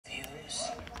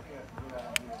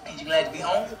You glad to be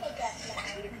home?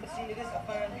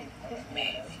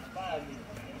 Man.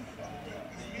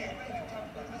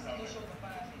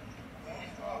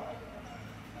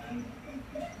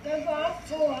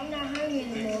 I'm not hungry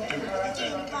anymore.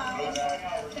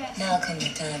 Now comes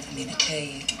the time for me to tell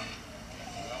you.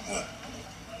 What?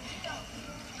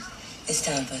 It's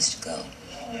time for us to go.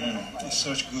 They're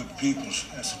such good people.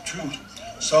 That's the truth.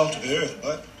 Salt of the earth,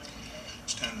 but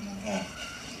it's time to move on.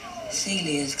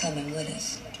 Celie is coming with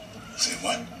us. Say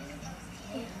what?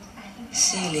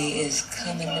 Celie is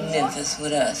coming to Memphis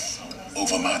with us.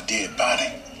 Over my dead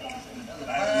body.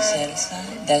 You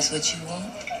satisfied? That's what you want?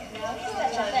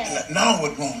 Now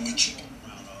what's wrong with you?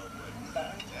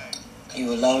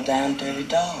 You a low-down dirty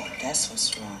dog. That's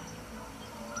what's wrong.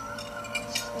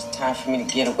 It's time for me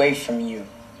to get away from you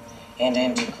and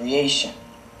into creation.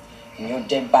 And your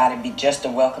dead body be just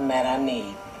the welcome mat I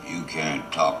need. You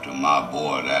can't talk to my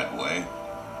boy that way.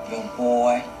 Your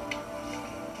boy?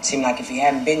 Seemed like if he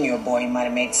hadn't been your boy, he might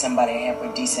have made somebody a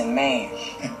halfway decent man.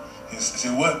 Say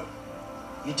what?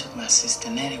 You took my sister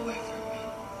Nettie away from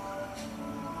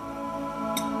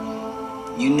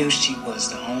me. You knew she was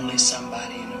the only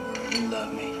somebody in the world who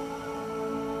loved me.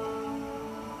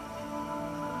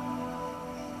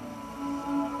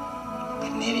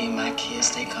 But Nettie and my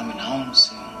kids, they coming home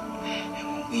soon. And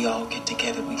when we all get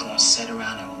together, we gonna sit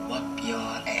around and whoop your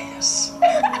ass.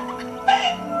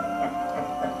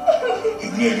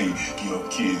 Nettie, your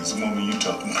kids, woman, you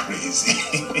talking crazy.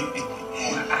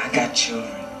 Well, I got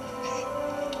children.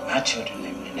 My children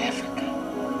living in Africa.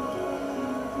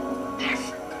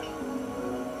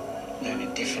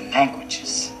 Learning different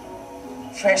languages.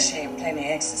 Fresh air, plenty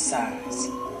of exercise.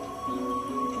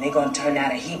 And they gonna turn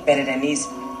out a heap better than these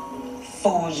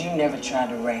fools you never tried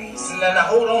to raise. Now,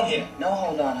 hold on here. No,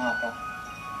 hold on, Hopper.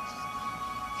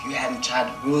 If you hadn't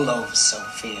tried to rule over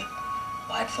Sophia,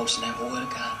 white folks never would have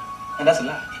got her. Now, that's a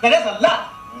lie. Now, that's a lie.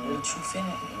 There's the truth in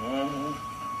it.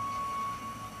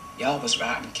 Y'all was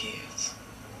rotten kids.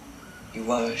 You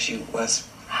was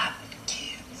rotten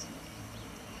kids.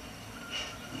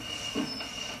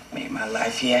 Made my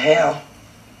life here hell.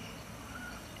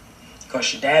 Of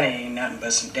course, your daddy ain't nothing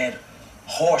but some dead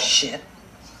horse shit.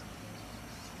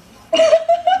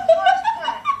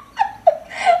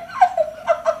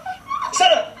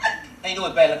 Shut up! Ain't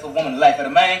no bad luck for a woman in the life of a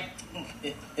man.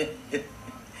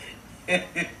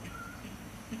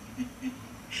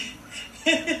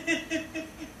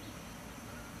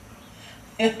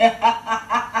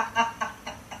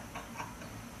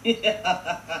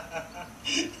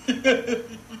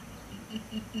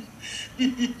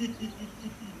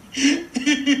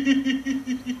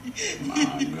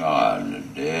 My God, the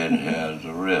dead has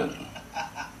arisen.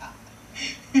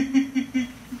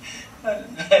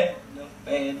 No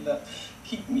bad luck.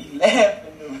 Keep me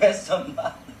laughing the rest of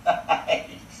my life.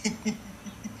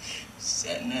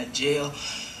 Sat in that jail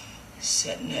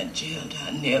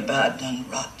down there about done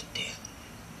rocked to death.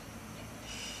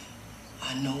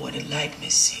 I know what it like,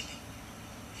 Miss Celie.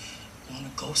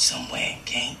 Wanna go somewhere and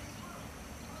can't.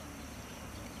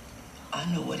 I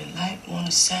know what it like,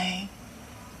 wanna sing,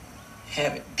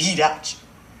 have it beat out you.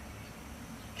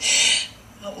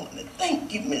 I wanna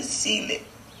thank you, Miss Celie,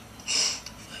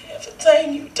 for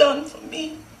everything you've done for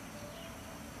me.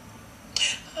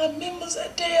 I remember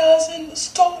that day I was in the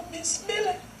store, Miss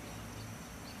Millie.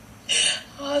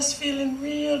 I was feeling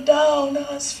real down.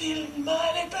 I was feeling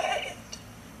mighty bad.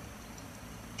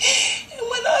 And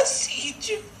when I seen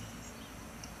you,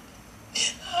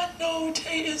 I know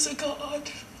there is a God.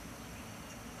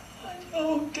 I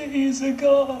know there is a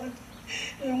God.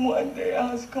 And one day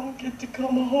I was going to get to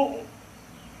come home.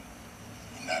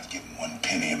 You're not getting one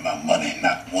penny of my money,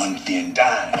 not one thin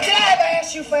dime. Did I ever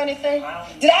ask you for anything?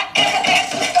 Did I ever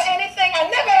ask you for anything? I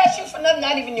never asked you for nothing,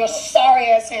 not even your sorry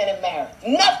ass hand in marriage.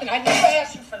 Nothing. I never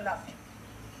asked you for nothing.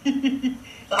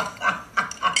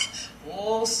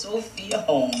 Oh, Sophia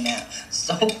home now.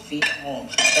 Sophia home.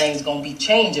 Things gonna be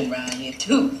changing around here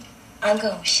too. I'm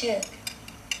going with Suge.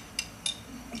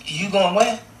 You going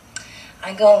where?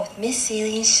 I'm going with Miss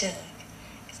Celie and Suge.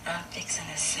 'Cause I'm fixing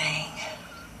to sing.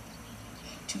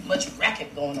 Too much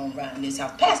racket going on around this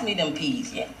house. Pass me them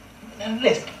peas. Yeah. Now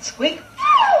listen, Squeak.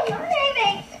 Oh, my name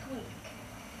ain't Squeak.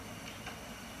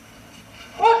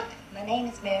 What? My name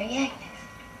is Mary Agnes.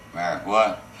 Mary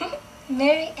what?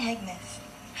 Mary Agnes.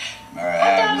 Mary I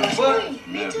thought it Agnes. was Squeak.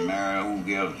 Me Miss too. Mary, who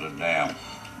gives a damn?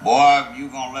 Boy, if you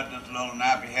gonna let this little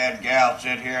nappy-head gal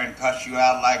sit here and cuss you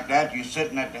out like that, you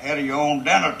sitting at the head of your own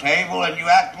dinner table and you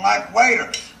acting like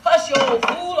waiter. Hush your old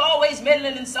fool, always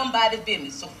meddling in somebody's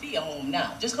business. Sophia home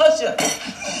now. Just hush her.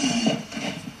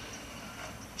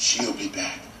 She'll be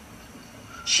back.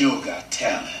 She'll got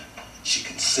talent. She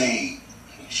can sing.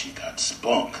 She got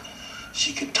spunk.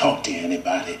 She can talk to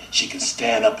anybody. She can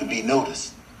stand up and be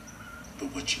noticed.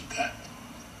 But what you got?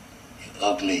 You're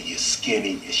ugly, you're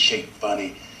skinny, you're shaped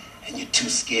funny, and you're too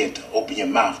scared to open your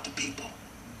mouth to people.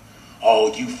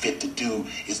 All you fit to do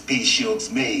is be Suge's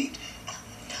maid.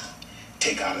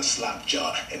 Take out a slop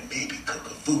jar and maybe cook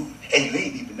her food. And you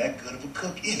ain't even that good of a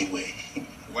cook anyway.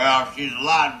 Well, she's a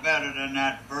lot better than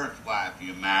that first wife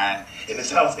you married. And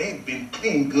this house ain't been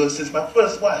clean good since my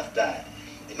first wife died.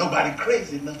 And nobody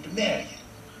crazy enough to marry you.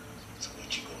 So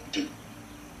what you gonna do?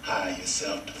 Hire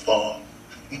yourself to farm?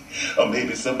 Or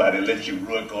maybe somebody let you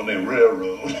work on the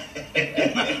railroad.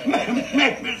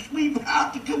 Make me sweep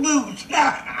out the caboose.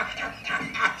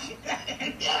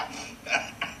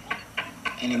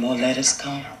 Any more letters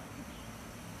come?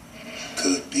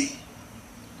 Could be.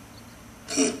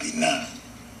 Could be not.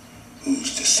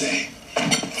 Who's to say?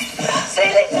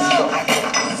 Celie, no!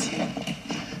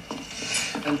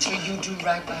 Until you do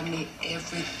right by me,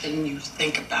 everything you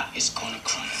think about is gonna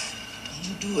crumble.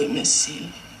 Don't do it, Miss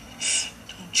Celie.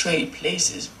 Don't trade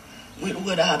places with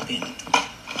what I've been through.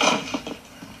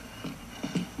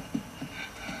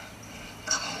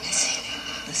 Come on, Miss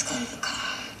Celie. Let's go to the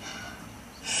car.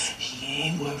 He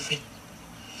ain't worth it.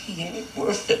 He ain't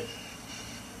worth it.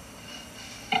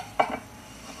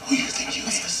 Who you think you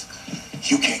is?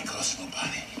 You can't cuss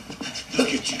nobody.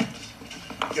 Look at you.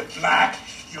 You're black,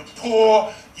 you're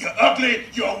poor, you're ugly,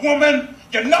 you're a woman,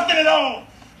 you're nothing at all.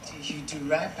 Till you do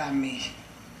right by me,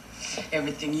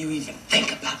 everything you even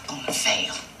think about gonna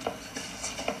fail.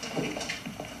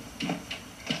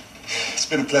 It's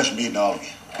been a pleasure meeting all of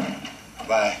you.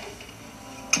 Bye.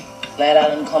 Glad I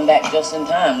didn't come back just in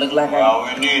time. Look like Well,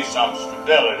 we need some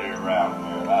stability around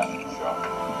here, that's for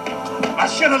sure. I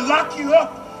should have locked you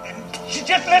up and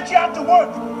just let you out to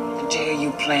work. The jail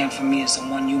you plan for me is the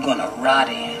one you gonna rot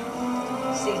in.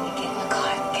 Celie, get in the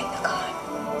car. Get in the car.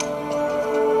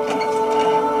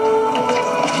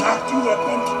 Locked you up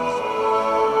on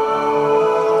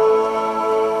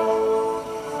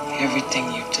Everything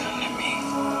you've done to me,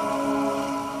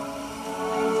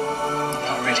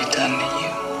 already done to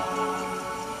you.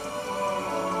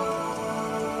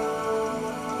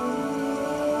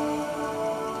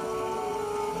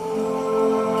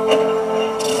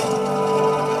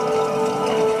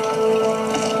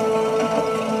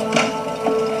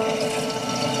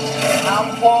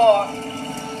 I'm poor,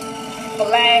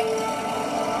 black.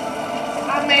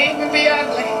 I may even be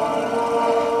ugly.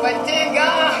 But dear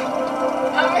God,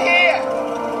 I'm here.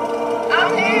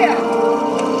 I'm here.